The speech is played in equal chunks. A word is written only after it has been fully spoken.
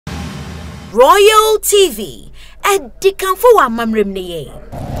Royal TV. Edikanfo wa mamrem niye.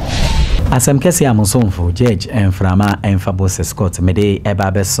 Asem Kese amusonfo Judge Enframa Enfabose Scott mede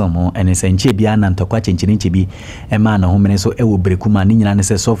eba besomo ene se nche bia na ntokwa chenchini nche bi ema na homene so ewo Berekum ani nyina ne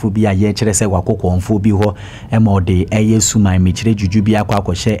se sofo bi aye kire se wakokonfo bi ho ema ode eye suman me kire juju bi akwa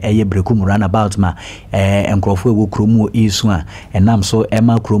akohye eye Berekum runabout ma enkrofo ewo kromu isu a enam so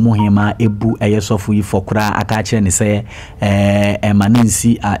ema kromu hema ebu eye sofo yi fokura aka kire ne se ema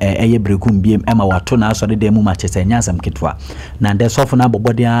nsi eye Berekum bi ema wato na asode de mu ma chese nya asem ketwa na de sofo na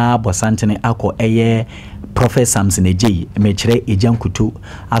bobode abosante ako eye Prophet Samson Eji mechire Agya Nkuto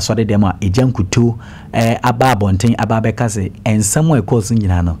asode dem a Agya Nkuto aba abonten aba bekase ensam ekosu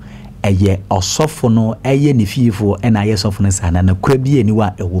nyina no eye osofo no eye ne fiefo na aye sofo no sana na kura bi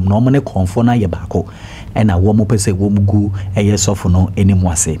eniwa ewom no mo ne konfo na ye baako na wo mo pese wo mgu eye sofo no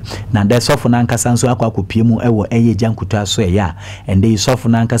enimu ase na de sofo na nkasa nso akwa mu ewo eye Agya Nkuto aso ya ende sofo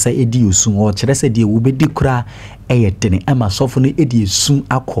na nkasa edi osu o kire se de wo bedi kura eye tene ama sofo no edi esu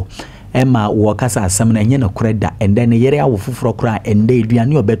akọ Emma wakasa asem na enye no koreda ende ne yere awofoforo kora ende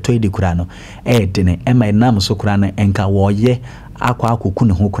eduane obeto edi kora no dene Emma enam so kora no enka woye akwa akoku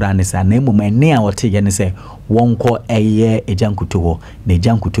ne ho kora ne sa na emuma ene a wote ye ne se wonko eye Agya Nkuto ho na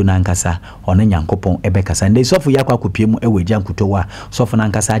Agya Nkuto na nkasa ono Nyankopon ebekasa ende sofo yakwa kopiemu ewe Agya Nkuto wa sofo na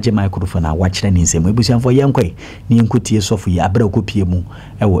nkasa age microphone a wachire ne nsem ebusianfo yenkwe ne nkutie sofo yi abra kopiemu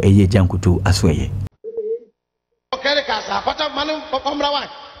ewo eye Agya Nkuto asoye okere kasa pata manu omrawa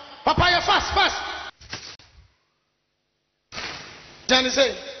Papa, you fast. Johnny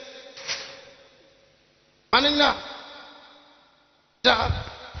say, Manina,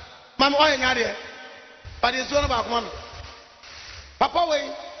 Mama, why not here? But it's one about one. Papa, way,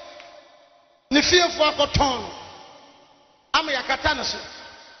 the fear for a cotton. I'm a katanasu,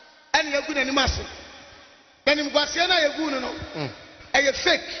 and you're good animals. Then you go see another good, and you're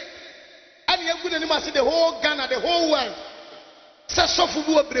fake, and you're good animals. The whole Ghana, the whole world. Say sofu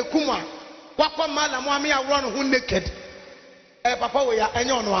bu Berekum wakwa mala mo ame awro no naked papa we ya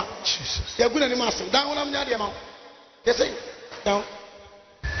enye ono a Jesus ya guna ni maso dan wona mnya de ma you say down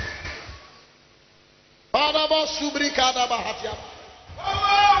bada ba subri kada ba hatia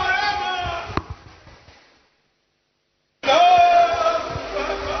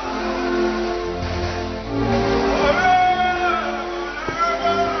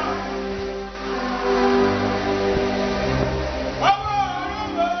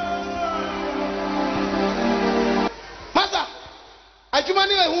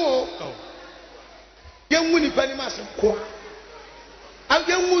Ajumani ehu yenwu ni pani masse ko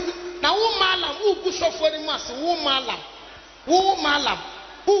ayenwu na wo malam wo gu sofo ni masse wo malam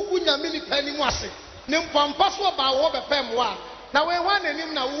wo gu nyame ni pani masse ne mpampa so ba wo bepem wa na we wan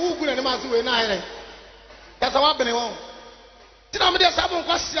anim na wo gu ni masse we na here ya sa wa bene won ti na me de sabon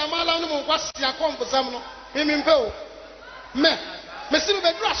kwasia malam no mo kwasia komposam no mimpe o me si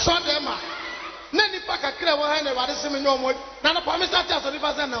be dura so de ma na nipa kakra wo ha na wade se me nyomo na no pamisa ta so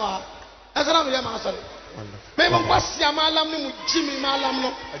nipa se na wa esana me ma so me mo kwasia malam ni mu jimi malam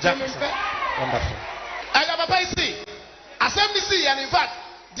no wonderful aga papa isi asem ni si ya in fact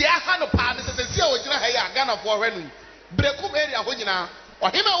dia ha no pa ne se se o jira ha ya Ghana for hwenu Berekum area ho nyina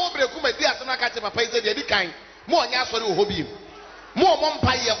ohima wo Berekum adi asem aka che papa isi de di kan mo onya asori o hobiem mo mo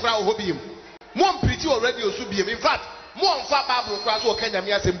mpa ye kura o hobiem mo mpriti o radio so biem in fact mo mfa bible kura so o kanya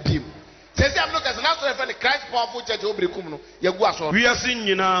me asem biem Sesi am look as an answer for the Cries powerful church Berekum no ye gu aso we are seeing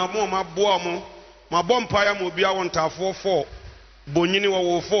nyina mo maboa mo mabompa ya mo bia won tafo 4 bonyini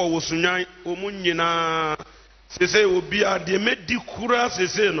wo 4 wo sunyan o mu nyina sese obi a de medi kura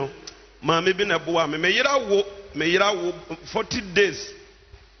sese no ma me bi na boa me yira wo 40 days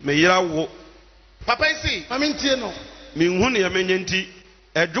me yira wo papa isi ma mentie no me hu ne ya menyanti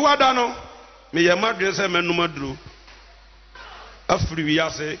edwoada no me ye madwe se menum aduro afri wi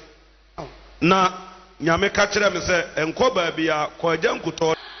ase na nyame ka kire me se enko ba bia ko Agya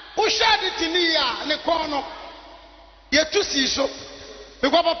Nkuto wo shade tini ya ne ko no ye tusi so me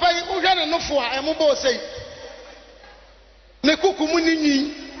ko papa yi wo hwe ne nofo a embo sei ne kukumu ni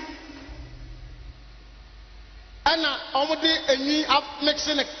nyi ana omode enyi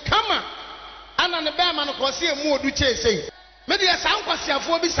mixing ne kama ana ne ba ma no ko se emu odu che sei me de sa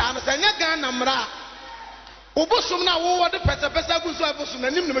nkwasiafo bi sa no se nya Ghana mra obosom na wo wode pesa gu so abosom na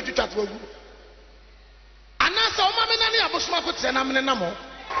nim ne metwatwa to agu anasa o ma me na ne abosom akote na me na mo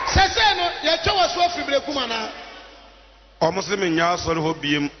sese no ye twa so afri Berekum ana o mo se me nya so ho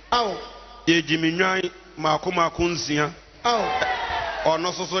biem aw ye jimi nwan maako nsia aw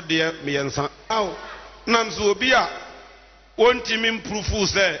ono so de me yensa aw nam so obi a wonti mi improve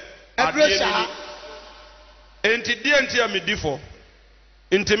se adresha enti die enti a me difo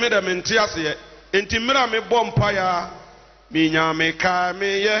intimida mentiase intimira me bompa ya mi nyame ka me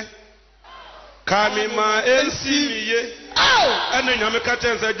ye ka me ma ensi mi ye ene nyame ka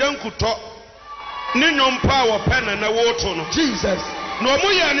chense Nkuto ni nyompa wo pena na woto no Jesus no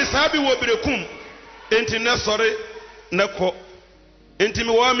mo ya ni sabi wo Berekum enti ne sore ne ko enti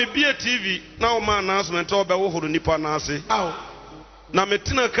me wa me bia TV na o ma announcement o be wo horo nipa na ase na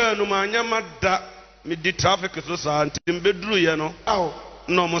metina ka no ma anya mada me di traffic so sa enti mbeduru ye no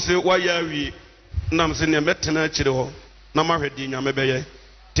no mo se wa ya wi na mo se ne metena akire ho na ma hwedi nyame beye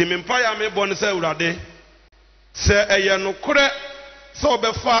ti me mpa ya me bone se urade se eye no kore se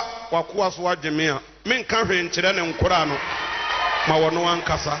obefa wakoa so ageme a me nka hwe nkire ne nkora no ma wono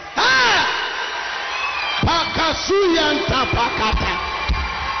ankasa pakasuyanta pakata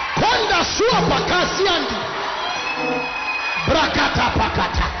konda suwa pakasiandi brakata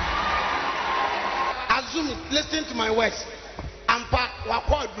pakata azumi listen to my words ampa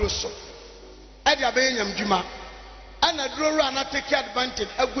wakwa droso edi abe nyam djuma ana droro ana take advantage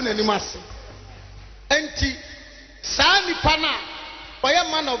agu nanim ase enti saa nipa na oye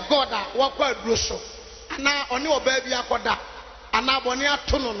man of God a wakwa droso ana oni oba bi akoda ana boni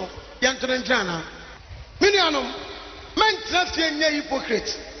atono no yentono njana minianom men trafie nya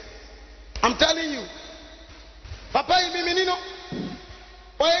hypocrite. I'm telling you papa yi mini no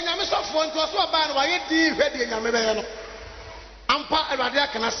oye nyame sofo nto so ba na waye di hwede nyame be ye no ampa awade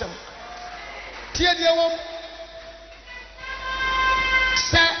akana sem tie die wom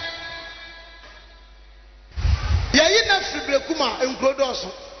se yayi na fi Berekum a Nkuto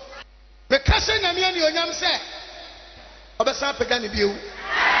so me kase nyame ani onyam se obesa pega ne biewu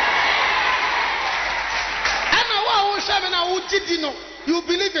ana wa wo hwe me na wo gidi no you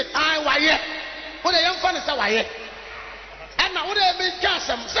believe it I waye wo de yem fa ne se waye ana wo de me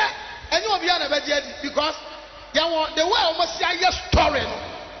kasem se enye obi a na be je because ya wo the way almost say story no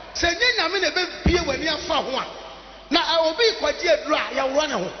se nyame na be bie wani afa ho a na obi kwaji aduru a ya woro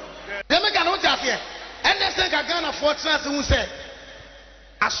ne ho de me ga no jase ene se ka Ghana for trans hu se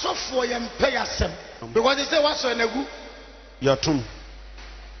asofo ye mpe yasem because they say waso enagu yatum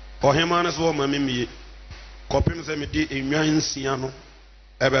ohema na so ma mimie kopim se me di enwan nsia no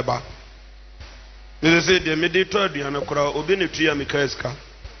ebeba they say de me di to aduana kora obi ne tuya me kaeska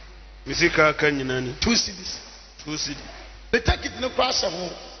misika ka nyina ni 2 cedis they take it no crash ho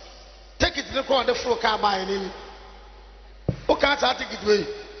take it no call the floor car buy ni o ka ta take it wey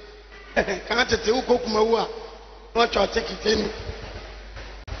kan tete u kokuma wu a no cho take it ni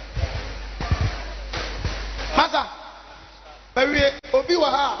masa bawie obi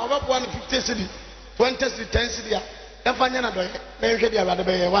wa ha obapo na 50 cedi 20 cedi 10 cedi a efanya na do na hwe dia awade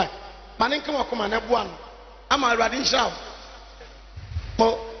be ye wa maninka wakoma na bua no ama awade nshira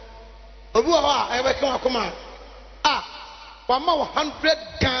mo obi wa ha ebe kan wakoma wama 100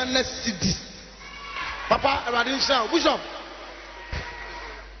 Ghana cedis papa awade nshira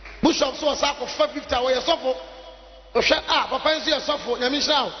bishop so sa ko 50 away sofo o hwe papa nso ye sofo nyame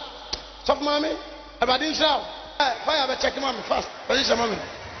nshira sofo mami awade nshira fire be check mami fast position mami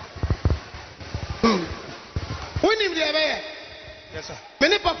when him dey be yes sir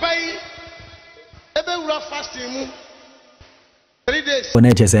many papa yi ebe wura fasting mu 3 days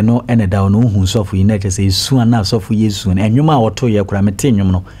ona chese no ene da no hu sofo yi na chese esu ana sofo yesu na enwuma woto ye kura mete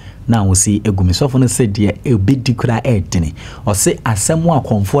nwum no na wo si egumi sofo no se de ebedi kura edini o se asemu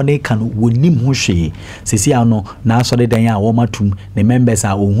akonfo ne ka no wonim ho hwe sesi ano na asode dan a wo matum ne members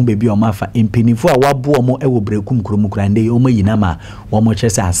a ohun bebi o mafa impenifu a wabo o mo ewo Berekum kromu kura nde o mayina ma wo mo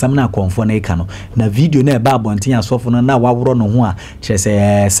chese asem na akonfo ne ka no na video na eba abonten asofo no na waworo no ho a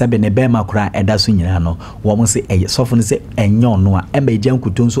chese sebe ne be ma kura eda so nyina no wo mo se sofo no se enyo no a ema eja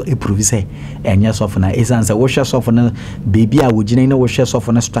Nkuto nso eprove se enya sofo na esanse wo hwe sofo no bebi a wo gina na wo hwe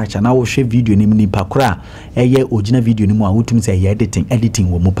sofo no structure na wo hwe video ni mni pakura eye ogina video ni mu a wotumi se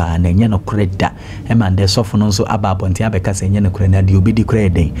editing wo mu pa na enya no kreda ema nde sofo no nso aba abonten abeka se enya no kreda de obi di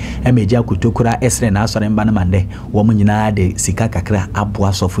kreden ema eja Nkuto kura esre na asore mba na mande wo mu nyina de sika kakra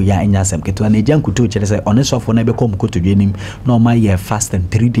aboa sofo ya enya asem keto na eja Nkuto kire se one sofo na be kom koto dwenim na o ma ye fast and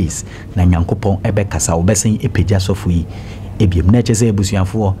 3 days na Nyankopon ebe kasa wo besen epeja sofo yi ebiem na chese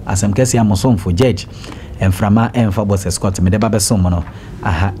ebusuafo Asem Kese amosomfo judge Enframa enfa boss Scott me de ba besom no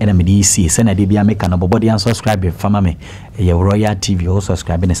aha ena me di si se na de bia meka no bobodi an subscribe fama me ye Royal TV o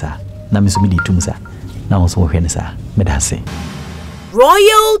subscribe ne sa na me so me di tum sa na wo so hwe ne sa me da se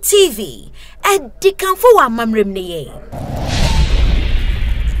Royal TV edikanfo wa mamrem ne ye